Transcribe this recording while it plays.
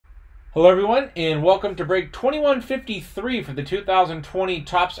Hello everyone, and welcome to break 2153 for the 2020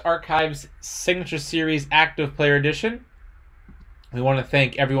 Topps Archives Signature Series Active Player Edition. We want to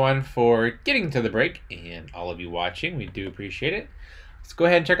thank everyone for getting to the break, and all of you watching. We do appreciate it. Let's go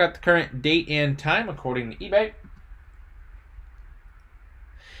ahead and check out the current date and time according to eBay.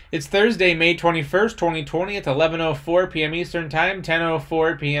 It's Thursday, May 21st, 2020. It's 11:04 p.m. Eastern Time,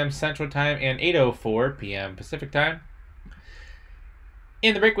 10:04 p.m. Central Time, and 8:04 p.m. Pacific Time.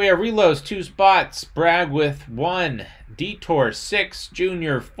 In the break, we have reloads, 2 spots, Bragg with 1, Detour 6,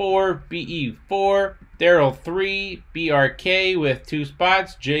 Junior 4, BE 4, Daryl 3, BRK with 2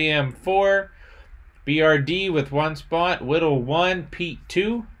 spots, JM 4, BRD with 1 spot, Whittle 1, Pete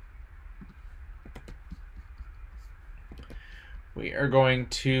 2. We are going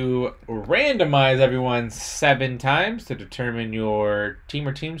to randomize everyone 7 times to determine your team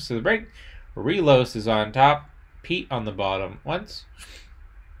or teams to the break. Relos is on top, Pete on the bottom once.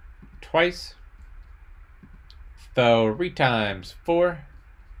 Twice, 3 times, 4,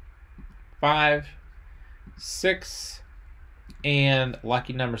 5, 6, and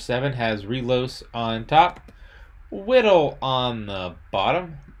lucky number 7 has Relos on top, Whittle on the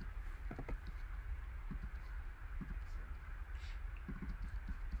bottom.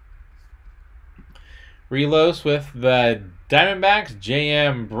 Relos with the Diamondbacks,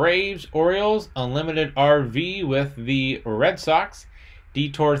 JM Braves, Orioles, Unlimited RV with the Red Sox,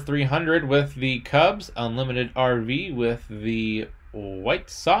 Detour 300 with the Cubs, Unlimited RV with the White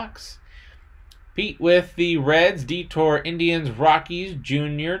Sox, Pete with the Reds, Detour Indians, Rockies,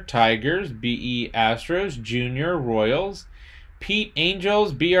 Junior Tigers, BE Astros, Junior Royals, Pete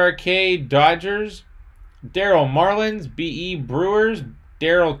Angels, BRK Dodgers, Daryl Marlins, BE Brewers,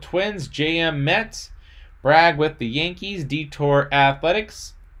 Daryl Twins, JM Mets, Bragg with the Yankees, Detour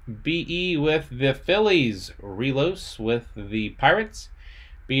Athletics, BE with the Phillies, Relos with the Pirates,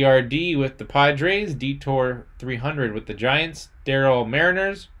 BRD with the Padres, Detour 300 with the Giants, Daryl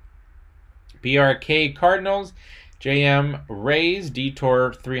Mariners, BRK Cardinals, JM Rays,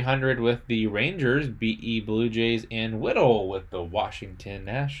 Detour 300 with the Rangers, BE Blue Jays, and Whittle with the Washington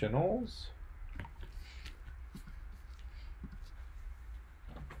Nationals.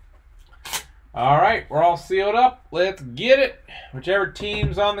 All right, we're all sealed up. Let's get it. Whichever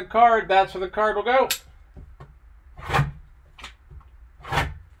team's on the card, that's where the card will go.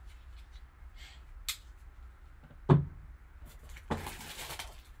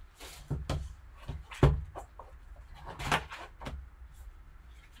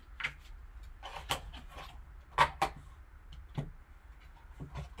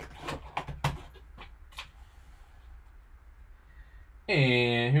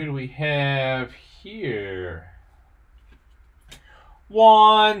 And who do we have here?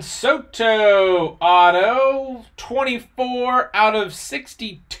 Juan Soto auto, 24 out of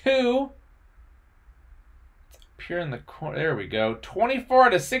 62. Up here in the corner, there we go. 24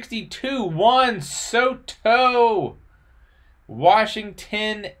 out of 62, Juan Soto,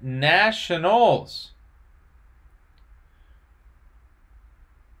 Washington Nationals.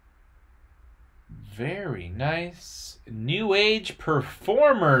 Very nice. New Age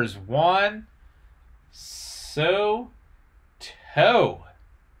Performers, Juan Soto.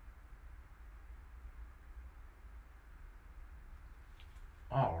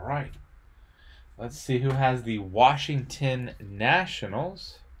 All right. Let's see who has the Washington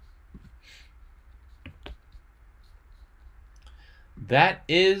Nationals. That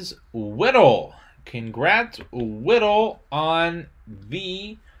is Whittle. Congrats, Whittle, on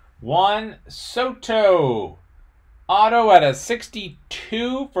the Juan Soto auto at a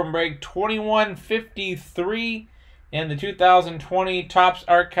 62 from break 2153 in the 2020 Topps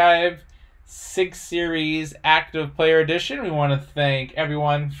Archive 6 Series Active Player Edition. We want to thank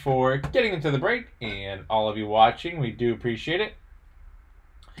everyone for getting into the break and all of you watching. We do appreciate it.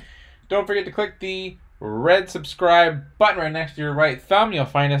 Don't forget to click the red subscribe button right next to your right thumb. You'll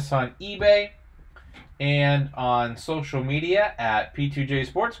find us on eBay and on social media at P2J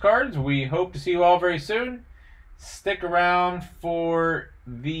Sports Cards. We hope to see you all very soon. Stick around for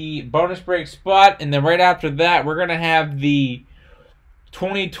the bonus break spot, and then right after that, we're going to have the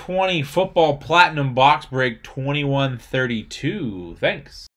 2020 Football Platinum Box Break 2132. Thanks.